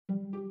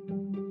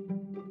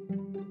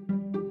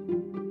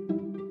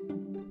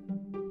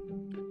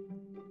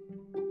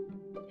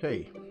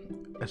Hey,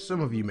 as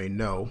some of you may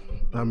know,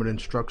 I'm an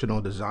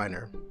instructional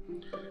designer.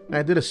 And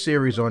I did a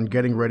series on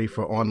getting ready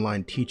for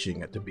online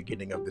teaching at the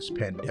beginning of this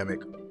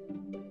pandemic.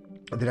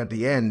 And then at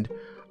the end,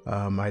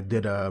 I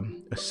did a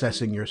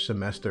assessing your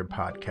semester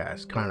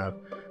podcast, kind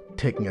of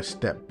taking a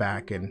step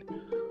back and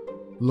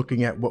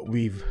looking at what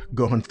we've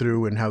gone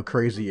through and how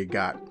crazy it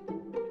got,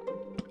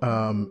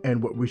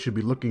 and what we should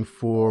be looking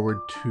forward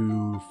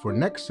to for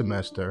next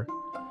semester,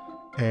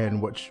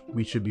 and what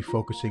we should be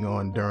focusing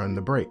on during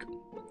the break.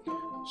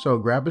 So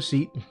grab a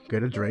seat,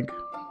 get a drink.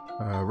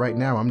 Right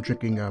now, I'm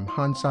drinking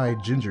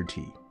Hansai ginger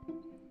tea,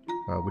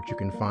 which you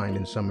can find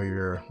in some of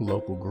your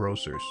local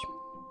grocers.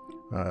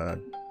 Uh,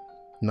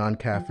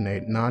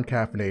 non-caffeinated,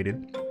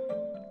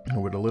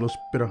 with a little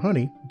bit of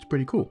honey. It's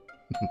pretty cool.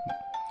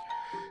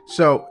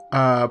 So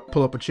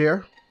pull up a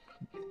chair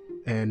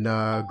and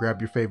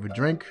grab your favorite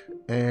drink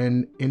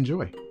and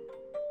enjoy.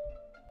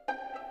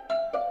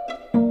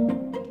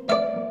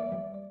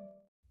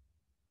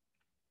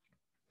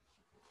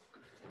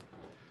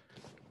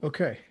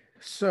 Okay,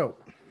 so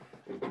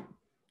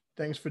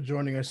thanks for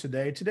joining us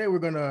today. Today we're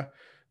gonna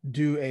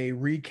do a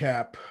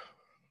recap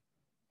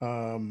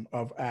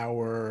of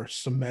our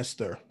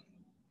semester,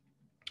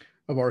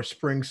 of our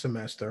spring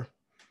semester,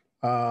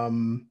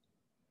 um,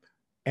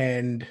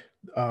 and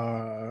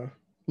uh,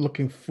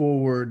 looking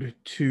forward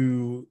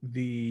to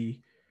the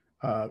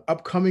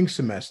upcoming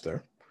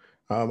semester.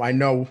 I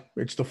know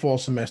it's the fall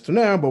semester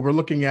now, but we're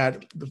looking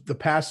at the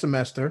past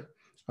semester,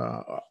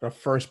 the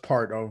first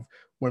part of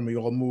when we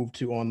all moved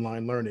to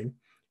online learning.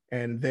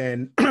 And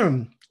then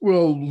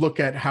we'll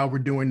look at how we're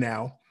doing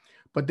now.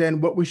 But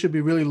then what we should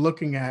be really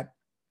looking at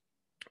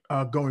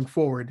going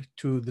forward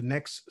to the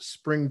next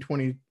spring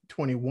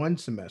 2021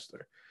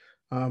 semester.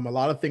 A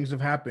lot of things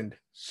have happened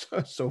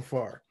so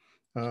far.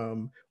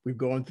 We've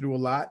gone through a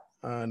lot,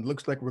 and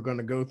looks like we're going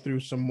to go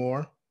through some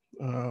more.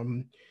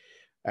 Um,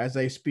 as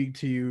I speak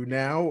to you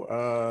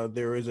now,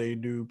 there is a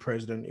new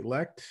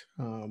president-elect.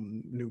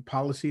 New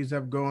policies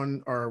have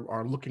gone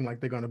are looking like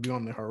they're going to be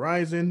on the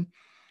horizon.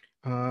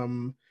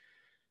 Um,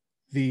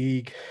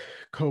 the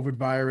COVID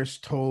virus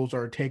tolls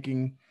are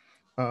taking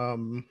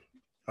um,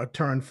 a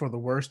turn for the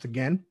worst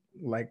again,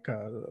 like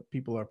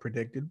people are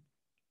predicted.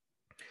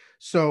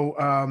 So,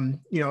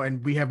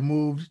 and we have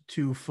moved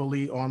to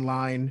fully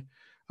online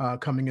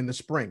coming in the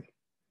spring.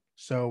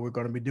 So we're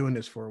going to be doing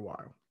this for a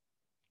while.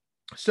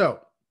 So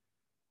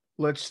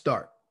let's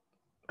start.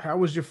 How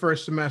was your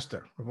first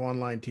semester of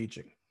online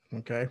teaching?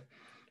 Okay.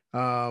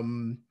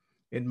 Um,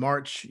 in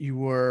March, you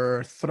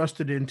were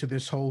thrusted into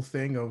this whole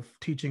thing of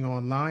teaching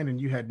online and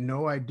you had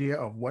no idea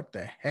of what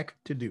the heck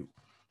to do.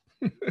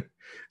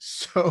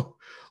 So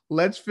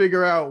let's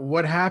figure out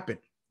what happened.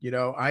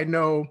 I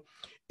know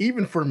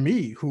even for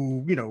me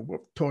who,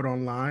 taught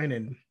online,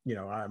 and,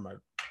 I'm a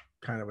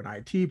kind of an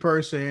IT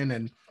person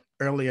and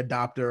early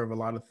adopter of a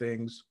lot of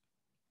things.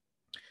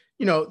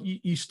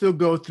 You still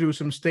go through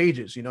some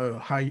stages.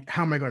 How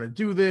am I going to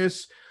do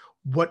this?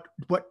 What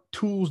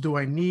tools do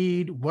I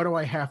need? What do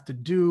I have to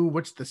do?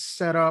 What's the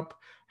setup?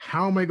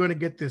 How am I going to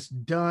get this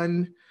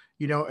done?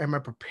 Am I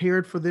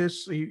prepared for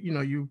this?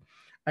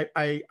 I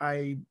I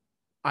I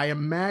I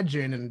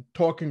imagine, and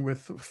talking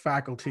with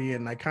faculty,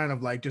 and I kind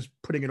of like just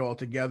putting it all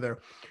together.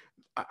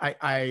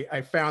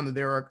 I found that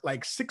there are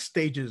like six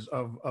stages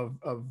of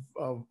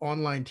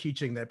online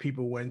teaching that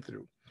people went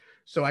through.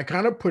 So I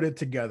kind of put it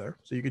together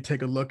so you could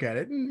take a look at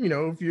it, and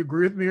if you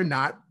agree with me or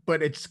not.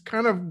 But it's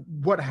kind of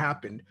what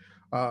happened,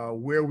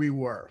 where we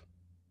were.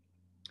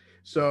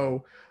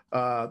 So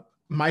uh,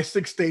 my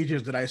six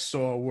stages that I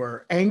saw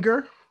were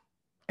anger,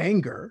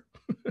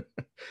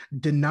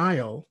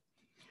 denial,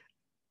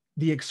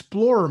 the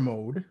explorer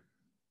mode,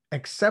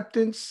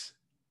 acceptance,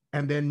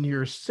 and then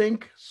your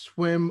sink,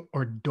 swim,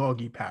 or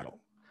doggy paddle.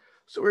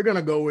 So we're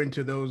gonna go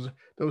into those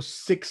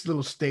six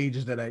little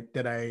stages that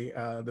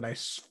I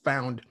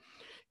found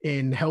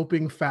in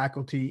helping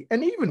faculty,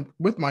 and even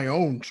with my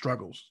own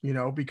struggles.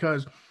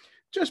 Because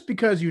just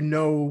because you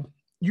know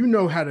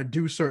how to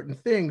do certain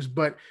things,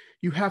 but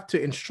you have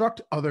to instruct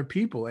other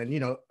people,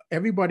 and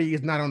everybody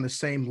is not on the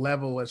same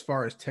level as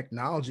far as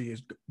technology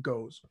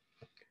goes.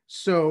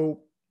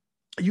 So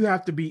you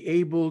have to be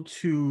able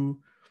to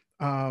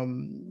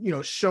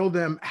show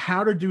them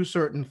how to do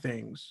certain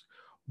things,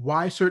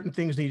 why certain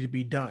things need to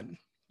be done.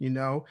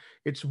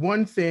 It's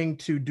one thing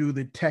to do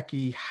the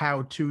techie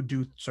how to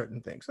do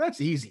certain things.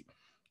 That's easy.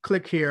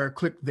 Click here,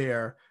 click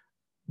there,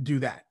 do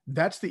that.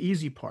 That's the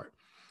easy part.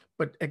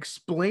 But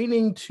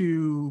explaining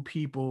to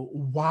people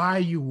why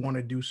you want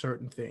to do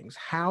certain things,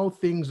 how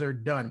things are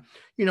done,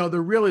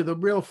 the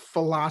real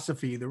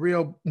philosophy, the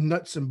real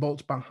nuts and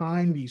bolts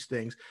behind these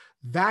things,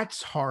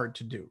 that's hard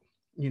to do.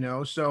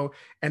 So,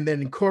 and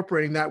then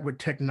incorporating that with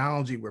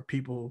technology where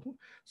people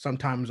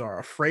sometimes are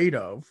afraid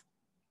of,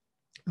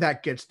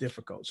 that gets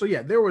difficult. So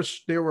yeah, there were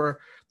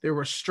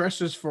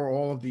stresses for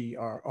all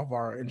of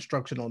our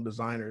instructional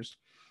designers,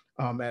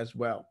 as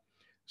well.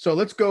 So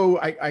let's go.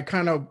 I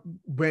kind of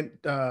went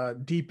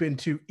deep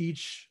into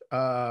each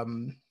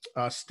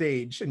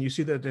stage, and you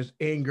see that there's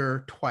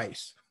anger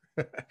twice.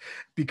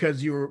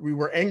 because we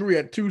were angry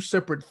at two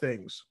separate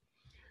things.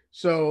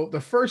 So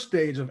the first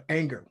stage of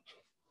anger,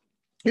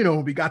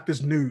 we got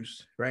this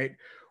news, right?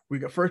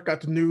 First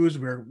got the news,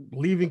 we're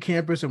leaving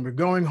campus and we're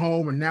going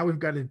home, and now we've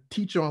got to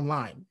teach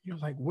online. You're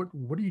like, what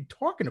are you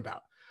talking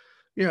about?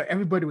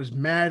 Everybody was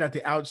mad at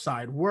the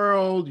outside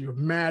world. You're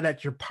mad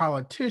at your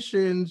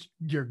politicians,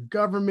 your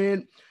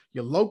government,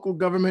 your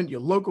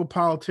local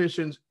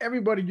politicians,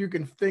 everybody you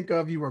can think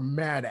of, you were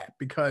mad at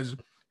because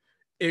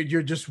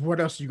you're just, what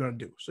else are you going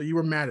to do? So you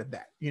were mad at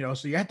that,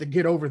 so you had to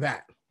get over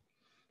that.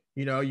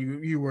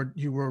 You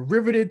were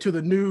riveted to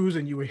the news,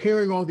 and you were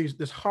hearing all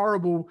this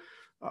horrible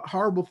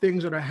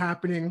things that are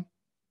happening,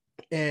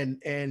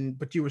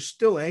 but you were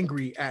still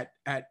angry at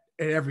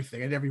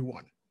everything and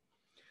everyone.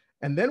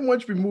 And then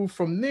once we moved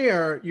from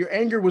there, your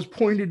anger was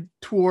pointed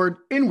toward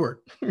inward.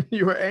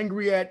 You were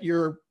angry at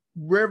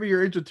wherever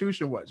your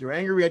institution was. You're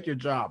angry at your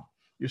job,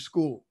 your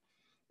school,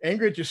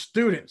 angry at your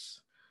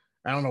students.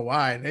 I don't know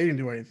why they didn't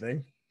do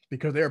anything,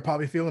 because they were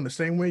probably feeling the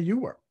same way you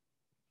were.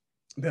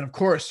 Then of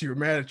course you were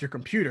mad at your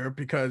computer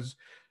because,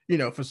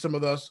 for some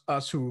of us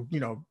who,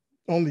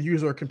 only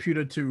use our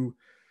computer to,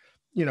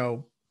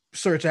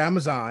 search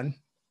Amazon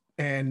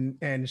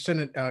and send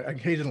an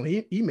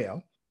occasionally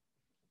email.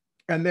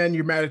 And then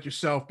you're mad at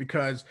yourself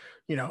because,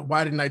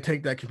 why didn't I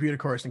take that computer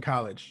course in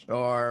college?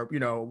 Or,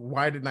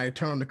 why didn't I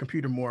turn on the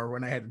computer more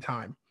when I had the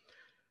time?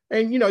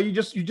 And, you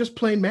just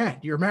plain mad.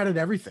 You're mad at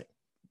everything,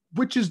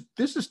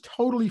 this is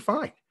totally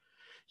fine.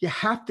 You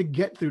have to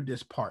get through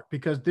this part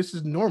because this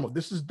is normal.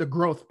 This is the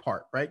growth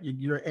part, right?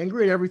 You're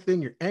angry at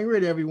everything. You're angry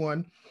at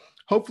everyone.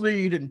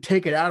 Hopefully you didn't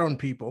take it out on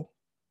people,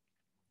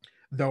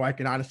 though I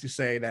can honestly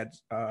say that,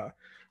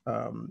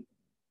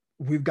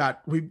 we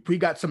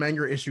got some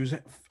anger issues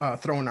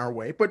thrown our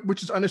way, but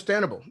which is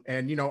understandable.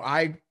 And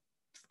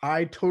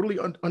I totally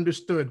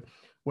understood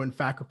when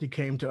faculty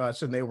came to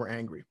us and they were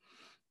angry,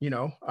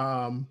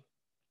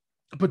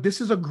 but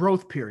this is a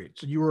growth period.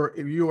 So you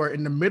are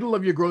in the middle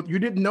of your growth. You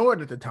didn't know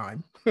it at the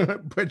time,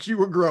 but you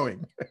were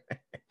growing.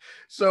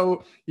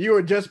 So you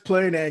were just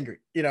plain angry,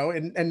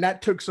 and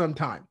that took some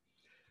time.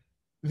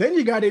 Then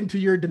you got into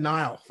your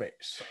denial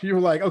phase. You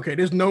were like, okay,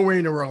 there's no way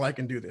in the world I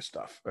can do this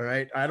stuff. All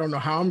right. I don't know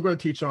how I'm going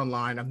to teach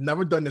online. I've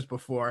never done this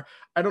before.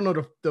 I don't know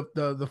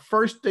the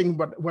first thing,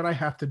 but what I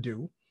have to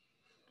do.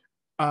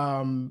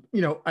 I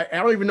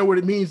don't even know what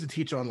it means to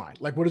teach online.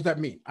 Like, what does that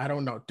mean? I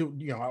don't know.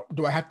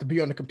 Do I have to be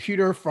on the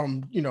computer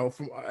from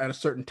at a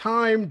certain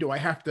time? Do I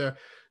have to,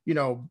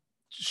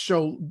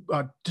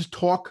 just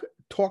talk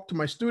to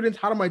my students?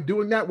 How am I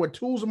doing that? What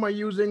tools am I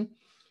using?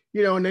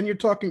 And then you're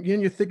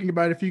thinking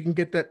about if you can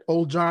get that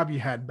old job you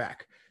had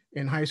back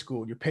in high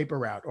school, your paper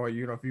route, or,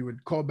 if you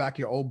would call back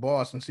your old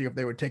boss and see if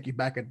they would take you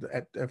back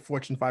at a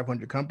Fortune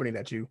 500 company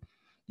that you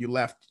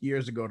left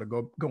years ago to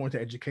go into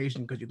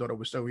education because you thought it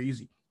was so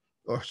easy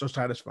or so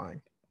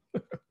satisfying.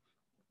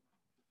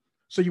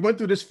 So you went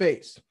through this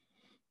phase,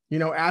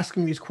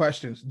 asking these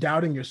questions,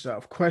 doubting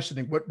yourself,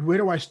 questioning, where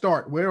do I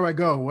start? Where do I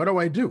go? What do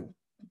I do?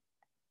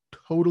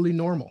 Totally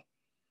normal.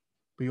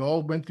 We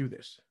all went through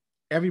this.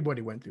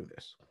 Everybody went through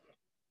this.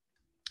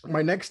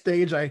 My next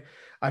stage I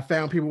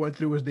found people went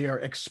through was their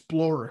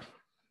explorer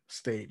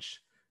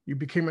stage. You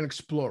became an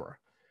explorer.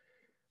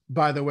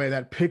 By the way,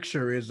 that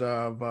picture is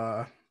of,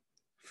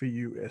 for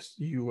you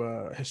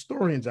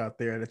historians out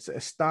there, that's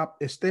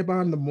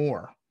Esteban the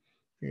Moor.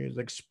 He's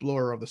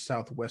explorer of the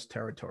Southwest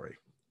Territory.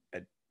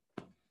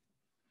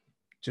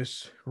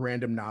 Just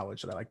random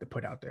knowledge that I like to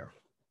put out there.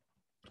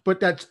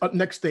 But that's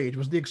next stage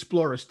was the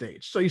explorer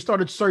stage. So you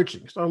started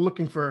searching, started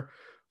looking for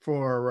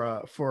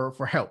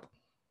help.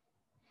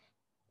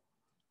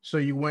 So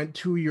you went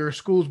to your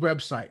school's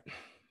website,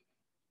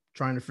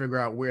 trying to figure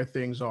out where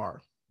things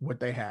are, what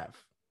they have.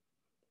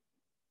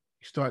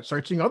 You start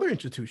searching other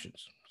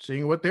institutions,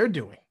 seeing what they're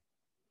doing.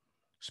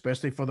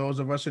 Especially for those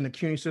of us in the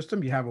CUNY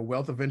system, you have a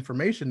wealth of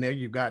information there.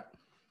 You've got,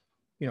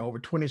 over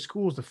 20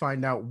 schools to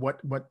find out what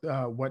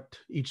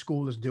each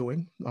school is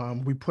doing.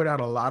 We put out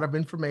a lot of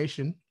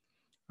information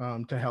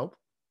to help.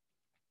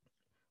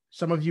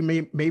 Some of you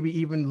maybe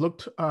even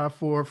looked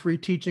for free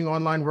teaching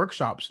online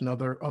workshops and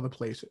other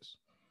places.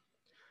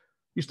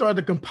 You started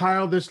to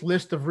compile this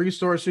list of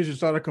resources. You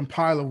started to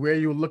compile where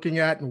you're looking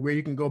at and where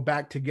you can go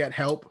back to get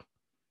help.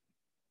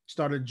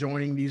 Started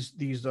joining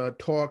these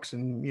talks,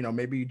 and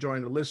maybe you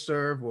joined a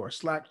listserv or a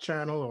Slack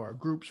channel or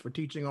groups for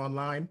teaching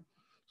online.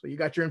 So you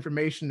got your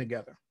information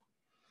together.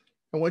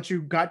 And once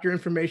you got your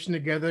information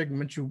together,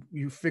 once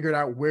you figured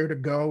out where to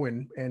go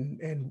and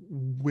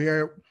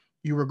where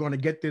you were going to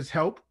get this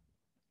help,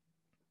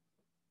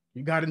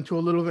 you got into a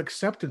little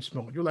acceptance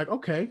mode. You're like,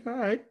 okay, all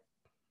right,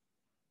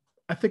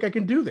 I think I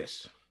can do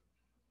this.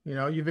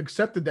 You've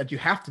accepted that you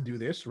have to do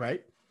this,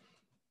 right?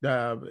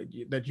 That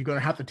you're going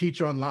to have to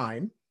teach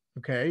online.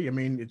 Okay. I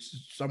mean,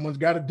 someone's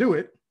got to do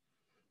it.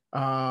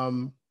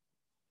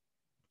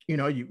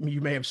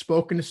 You may have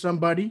spoken to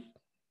somebody.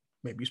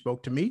 Maybe you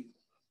spoke to me.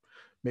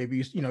 Maybe,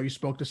 you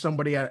spoke to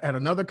somebody at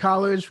another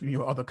college,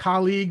 other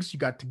colleagues, you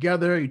got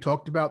together, you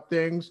talked about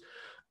things.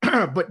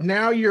 But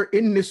now you're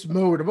in this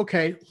mode of,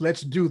 okay,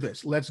 let's do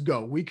this. Let's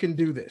go. We can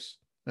do this.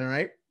 All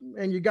right.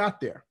 And you got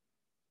there.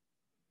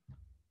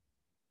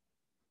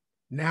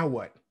 Now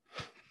what?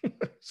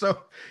 So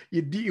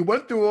you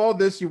went through all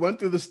this. You went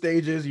through the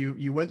stages.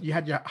 You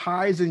had your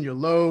highs and your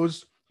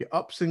lows, your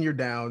ups and your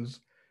downs.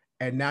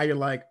 And now you're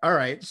like, all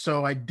right,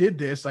 so I did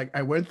this. Like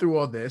I went through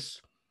all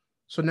this.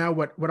 So now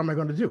what am I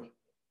going to do?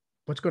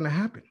 What's going to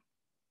happen?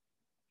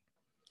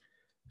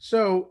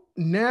 So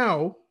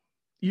now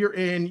you're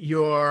in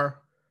your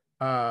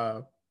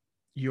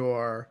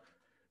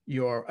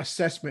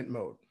assessment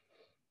mode,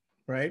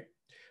 right?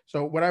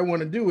 So what I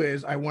want to do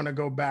is I want to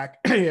go back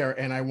here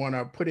and I want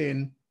to put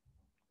in,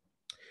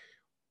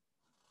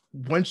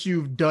 once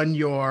you've done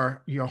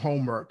your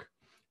homework,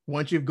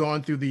 once you've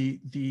gone through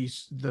the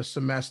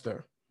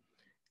semester,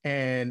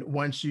 and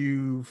once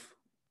you've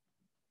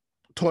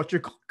taught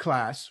your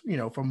class,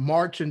 from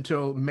March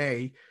until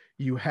May,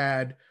 you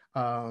had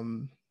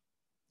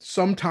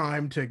some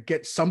time to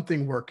get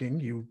something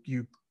working.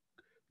 You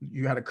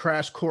had a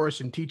crash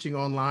course in teaching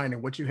online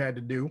and what you had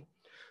to do.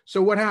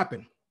 So what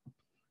happened?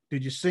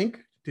 Did you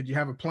sync? Did you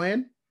have a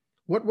plan?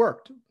 What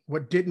worked?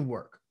 What didn't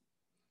work?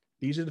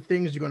 These are the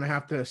things you're going to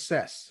have to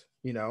assess,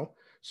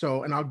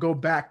 So, and I'll go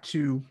back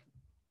to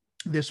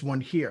this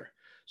one here.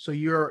 So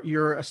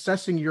you're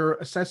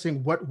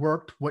assessing what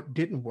worked, what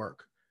didn't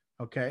work.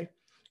 Okay.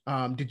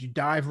 Did you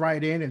dive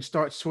right in and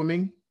start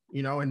swimming?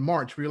 In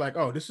March, we were like,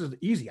 oh, this is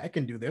easy. I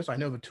can do this. I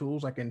know the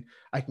tools. I can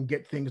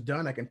get things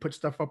done. I can put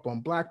stuff up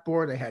on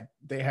Blackboard.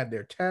 They had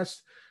their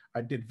tests.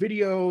 I did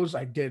videos.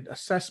 I did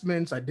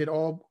assessments. I did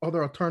all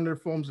other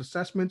alternative forms of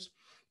assessments.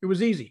 It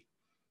was easy,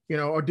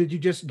 or did you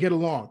just get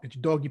along? Did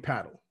you doggy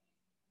paddle?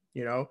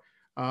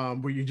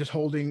 Were you just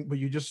holding, were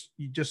you just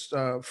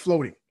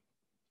floating?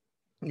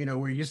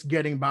 Were you just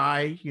getting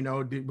by?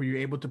 Were you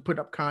able to put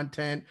up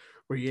content?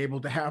 Were you able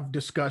to have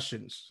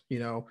discussions?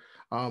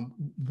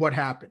 What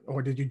happened?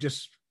 Or did you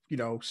just,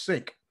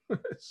 sink?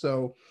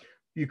 So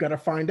you got to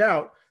find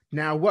out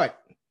now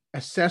what?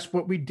 Assess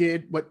what we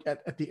did, what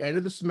at the end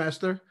of the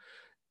semester.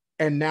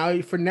 And now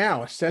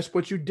assess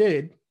what you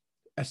did,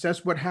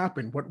 assess what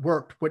happened, what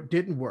worked, what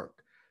didn't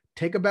work.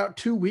 Take about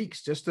 2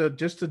 weeks just to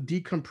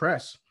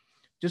decompress.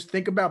 Just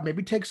think about,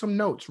 maybe take some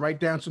notes, write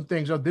down some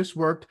things. Oh, this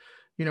worked.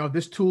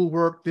 This tool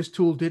worked. This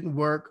tool didn't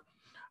work.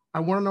 I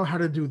want to know how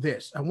to do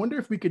this. I wonder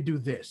if we could do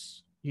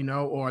this,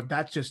 or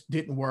that just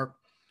didn't work.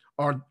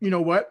 Or,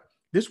 what?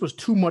 This was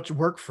too much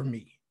work for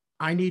me.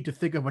 I need to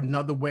think of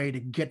another way to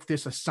get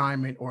this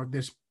assignment or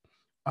this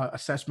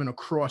assessment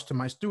across to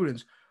my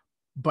students,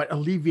 but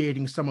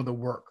alleviating some of the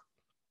work.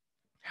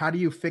 How do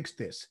you fix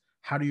this?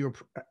 How do you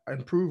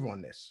improve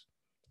on this?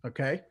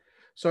 Okay.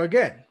 So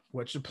again,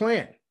 what's your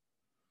plan?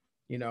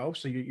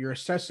 So you're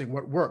assessing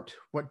what worked,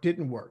 what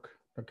didn't work.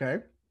 Okay.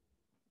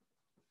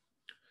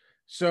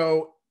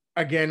 So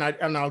again,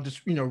 I'll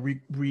just,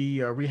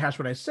 rehash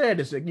what I said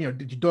is that,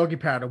 did you doggy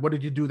paddle? What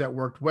did you do that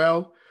worked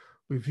well?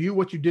 Review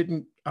what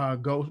didn't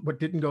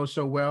go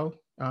so well,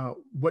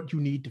 what you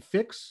need to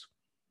fix.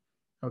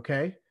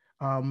 Okay.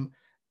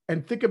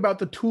 And think about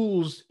the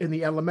tools in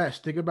the LMS.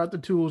 Think about the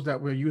tools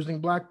that we're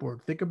using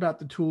Blackboard. Think about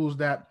the tools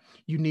that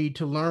you need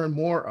to learn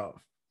more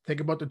of. Think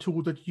about the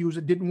tools that you used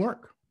that didn't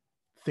work.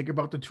 Think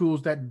about the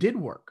tools that did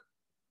work.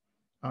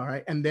 All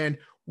right. And then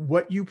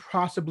what you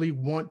possibly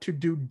want to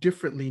do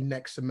differently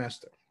next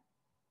semester.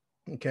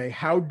 Okay.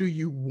 How do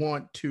you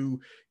want to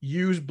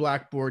use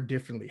Blackboard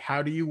differently?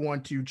 How do you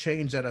want to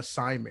change that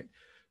assignment?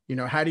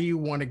 How do you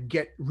want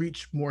to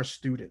reach more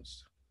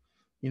students?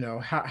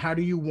 How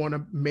do you want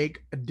to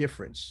make a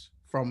difference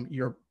from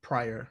your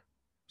prior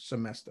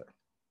semester?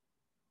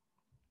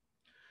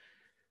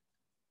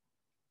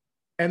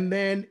 And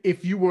then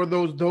if you were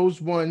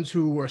those ones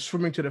who were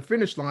swimming to the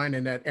finish line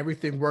and that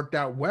everything worked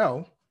out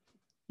well,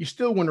 you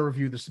still want to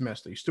review the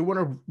semester. You still want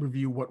to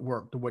review what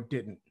worked or what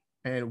didn't,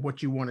 and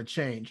what you want to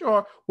change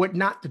or what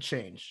not to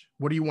change.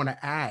 What do you want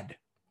to add?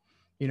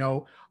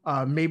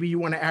 Maybe you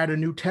want to add a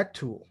new tech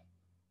tool.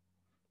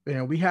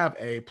 We have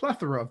a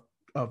plethora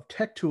of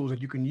tech tools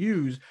that you can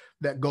use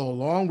that go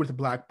along with the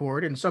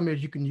Blackboard, and some that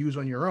you can use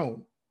on your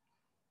own.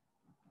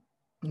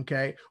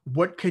 Okay.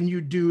 What can you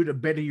do to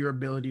better your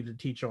ability to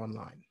teach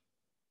online?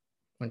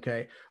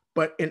 Okay.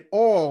 But in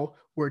all,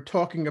 we're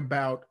talking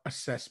about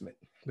assessment.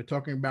 We're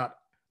talking about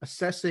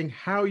assessing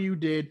how you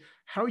did,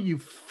 how you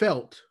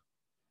felt,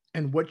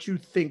 and what you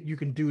think you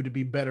can do to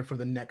be better for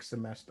the next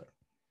semester.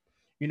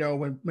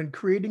 When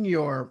creating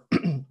your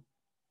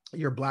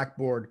your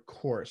Blackboard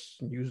course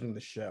and using the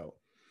show,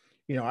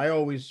 I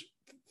always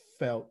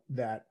felt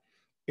that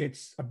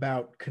it's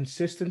about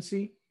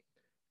consistency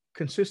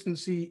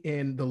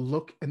in the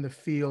look and the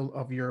feel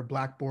of your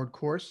Blackboard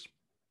course.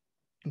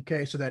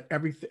 Okay, so that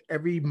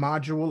every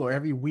module or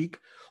every week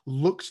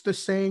looks the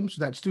same,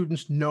 so that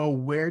students know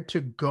where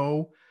to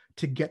go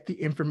to get the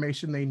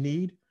information they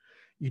need.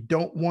 You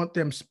don't want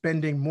them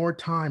spending more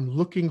time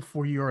looking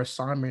for your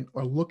assignment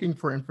or looking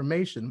for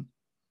information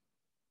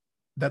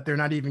that they're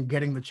not even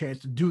getting the chance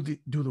to do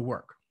the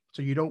work.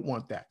 So you don't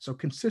want that. So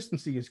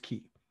consistency is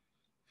key.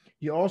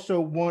 You also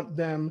want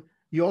them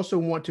You also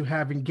want to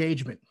have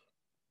engagement.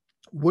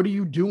 What are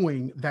you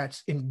doing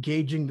that's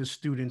engaging the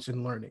students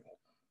in learning?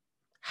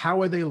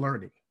 How are they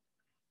learning?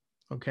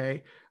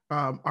 Okay.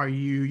 Are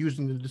you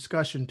using the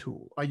discussion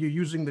tool? Are you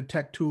using the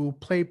tech tool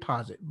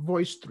PlayPosit,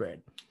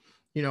 VoiceThread?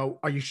 You know,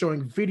 are you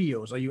showing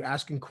videos? Are you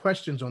asking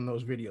questions on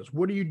those videos?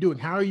 What are you doing?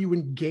 How are you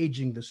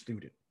engaging the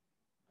student?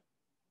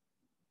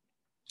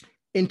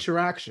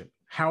 Interaction.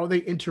 How are they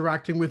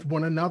interacting with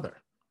one another?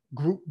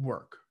 Group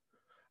work.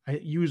 I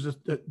use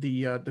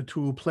the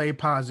tool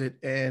PlayPosit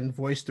and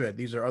VoiceThread.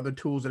 These are other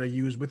tools that are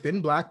used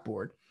within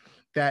Blackboard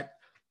that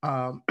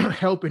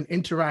help in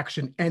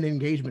interaction and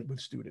engagement with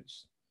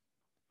students.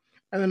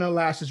 And then the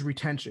last is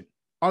retention.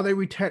 Are they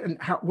what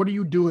are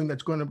you doing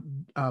that's going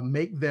to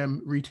make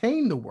them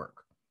retain the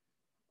work?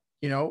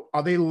 You know,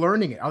 are they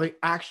learning it? Are they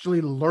actually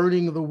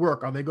learning the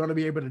work? Are they going to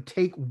be able to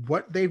take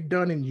what they've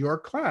done in your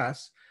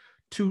class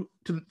to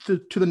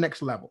the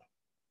next level?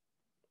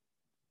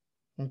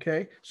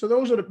 Okay, so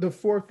those are the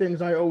four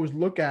things I always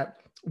look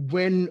at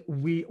when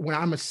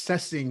I'm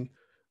assessing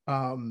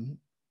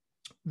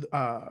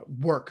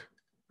work,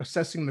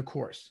 assessing the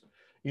course.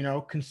 You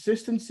know,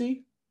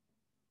 consistency,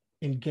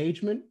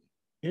 engagement,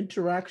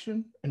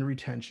 interaction, and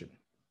retention.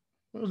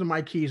 Those are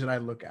my keys that I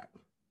look at.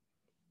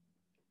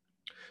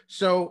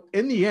 So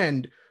in the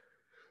end,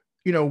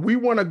 you know, we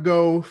want to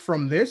go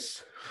from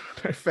this.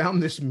 I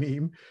found this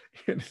meme,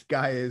 and this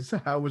guy is,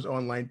 I was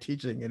online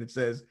teaching, and it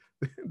says,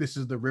 "This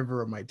is the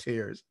river of my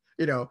tears."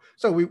 You know,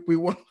 so we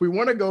want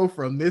to go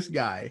from this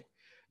guy,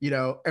 you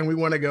know, and we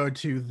want to go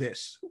to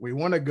this. We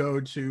want to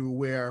go to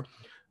where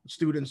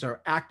students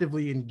are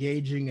actively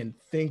engaging and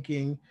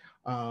thinking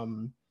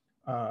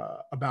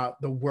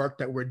about the work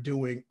that we're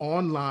doing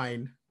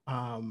online,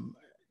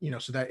 you know,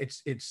 so that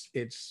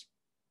it's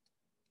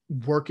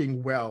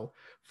working well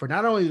for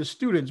not only the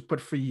students, but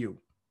for you.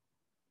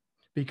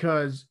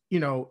 Because,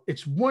 you know,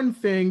 it's one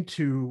thing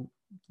to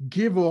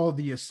give all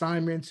the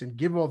assignments and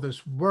give all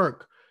this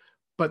work,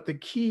 but the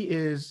key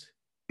is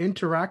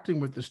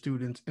interacting with the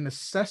students and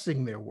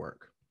assessing their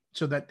work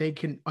so that they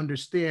can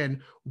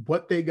understand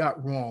what they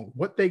got wrong,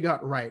 what they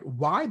got right,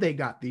 why they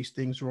got these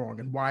things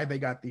wrong, and why they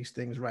got these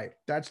things right.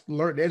 That's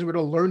where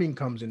the learning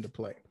comes into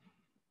play.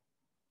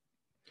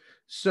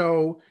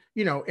 So,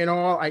 you know, in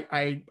all,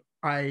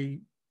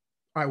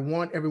 I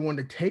want everyone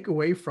to take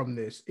away from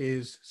this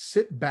is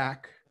sit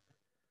back,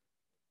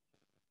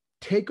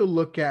 take a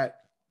look at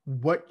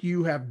what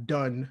you have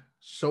done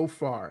so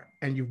far,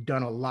 and you've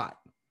done a lot.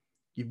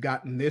 You've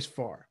gotten this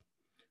far.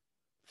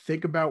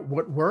 Think about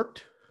what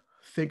worked.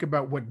 Think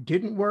about what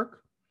didn't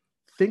work.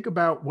 Think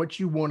about what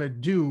you want to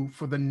do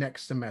for the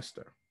next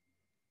semester.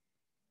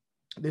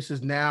 This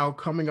is now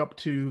coming up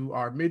to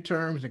our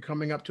midterms and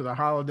coming up to the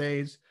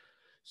holidays.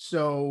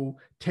 So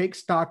take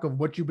stock of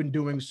what you've been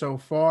doing so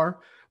far.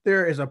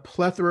 There is a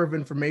plethora of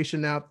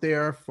information out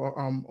there for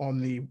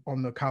on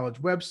the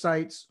college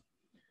websites.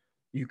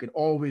 You can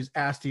always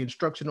ask the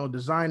instructional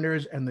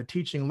designers and the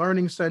teaching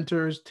learning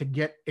centers to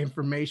get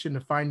information to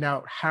find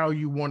out how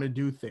you want to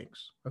do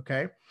things,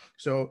 okay?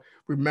 So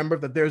remember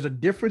that there's a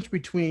difference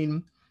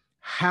between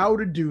how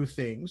to do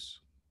things,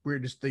 where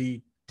just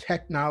the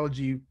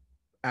technology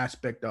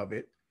aspect of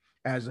it,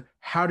 as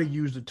how to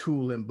use the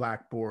tool in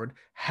Blackboard,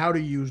 how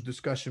to use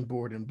discussion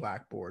board in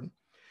Blackboard,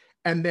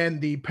 and then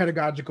the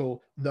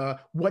pedagogical,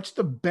 what's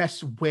the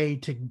best way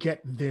to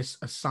get this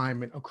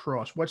assignment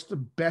across? What's the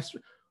best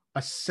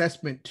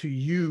assessment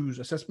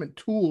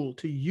tool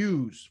to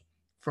use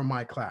for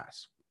my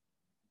class?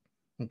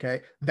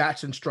 Okay,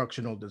 that's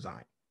instructional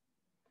design.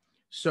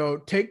 So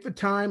take the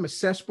time,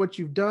 assess what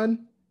you've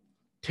done,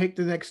 take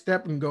the next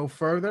step and go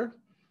further.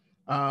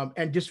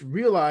 And just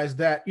realize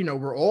that, you know,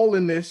 we're all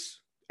in this.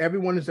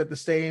 Everyone is at the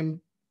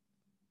same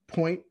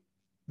point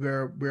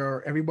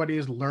where everybody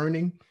is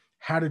learning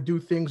how to do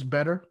things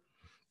better.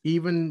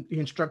 Even the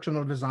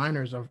instructional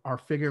designers are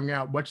figuring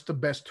out what's the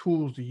best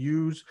tools to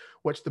use,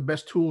 what's the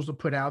best tools to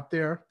put out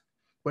there,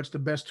 what's the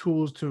best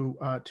tools to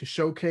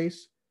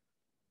showcase,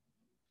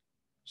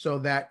 so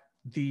that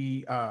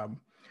the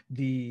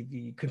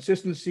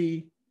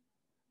consistency,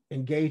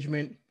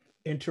 engagement,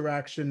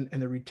 interaction,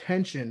 and the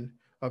retention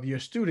of your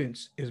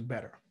students is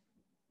better.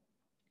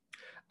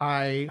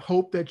 I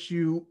hope that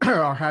you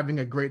are having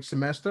a great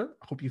semester.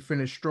 I hope you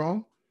finish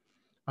strong.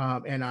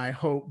 And I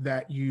hope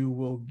that you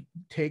will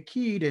take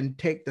heed and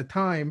take the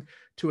time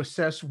to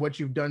assess what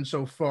you've done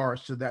so far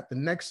so that the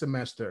next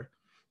semester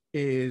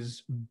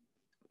is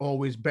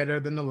always better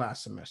than the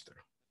last semester.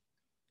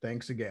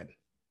 Thanks again.